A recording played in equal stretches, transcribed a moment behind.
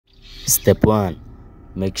Step 1.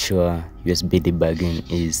 Make sure USB debugging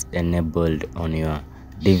is enabled on your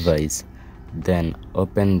device. Then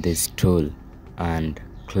open this tool and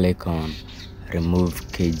click on Remove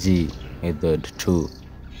KG Method 2.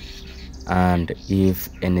 And if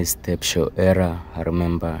any step show error,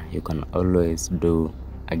 remember you can always do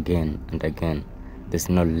again and again. There's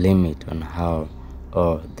no limit on how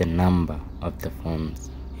or the number of the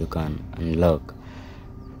phones you can unlock.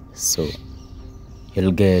 So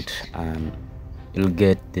you'll get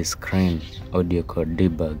the screen audio code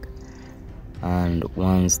debug, and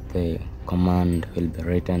once the command will be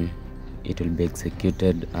written, it will be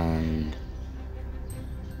executed and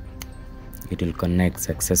it will connect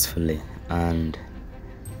successfully, and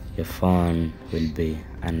your phone will be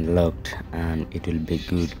unlocked and it will be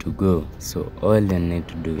good to go. So all you need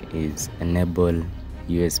to do is enable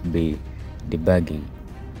USB debugging.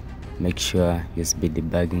 Make sure USB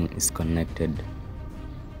debugging is connected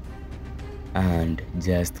and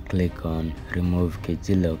just click on Remove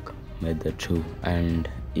KG Lock Method 2. And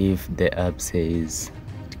if the app says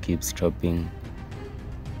it keeps stopping,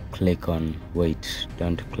 click on Wait,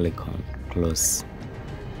 don't click on Close,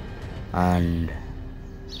 and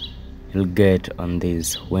you'll get on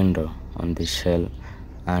this window on the shell.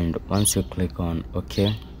 And once you click on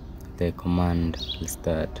OK, the command will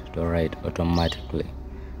start to write automatically.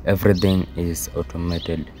 Everything is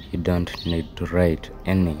automated. You don't need to write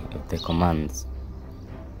any of the commands.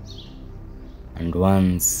 And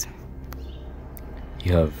once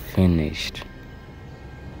you have finished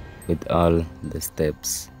with all the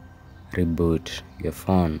steps, reboot your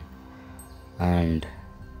phone. And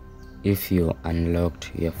if you unlocked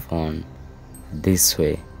your phone this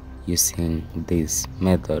way using this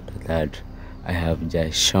method that I have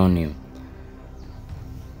just shown you,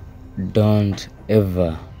 don't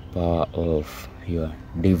ever power off your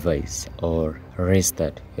device or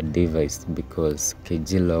restart your device, because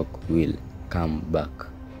KG Lock will come back.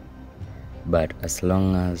 But as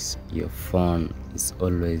long as your phone is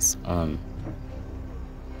always on,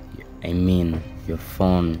 I mean your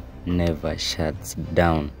phone never shuts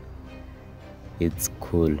down, it's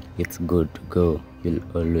cool, it's good to go, you'll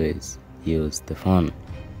always use the phone.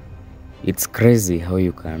 It's crazy how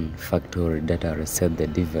you can factory data reset the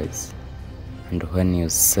device, and when you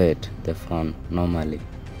set the phone normally,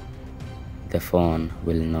 the phone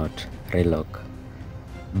will not relock.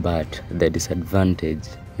 But the disadvantage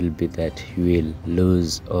will be that you will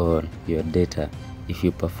lose all your data if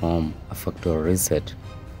you perform a factory reset.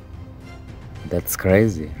 That's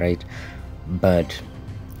crazy, right? But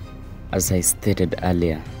as I stated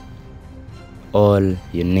earlier, all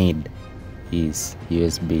you need is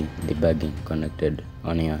USB debugging connected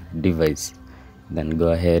on your device. Then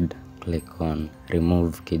go ahead, click on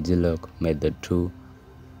Remove KG Lock Method 2,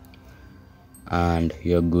 and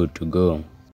you're good to go.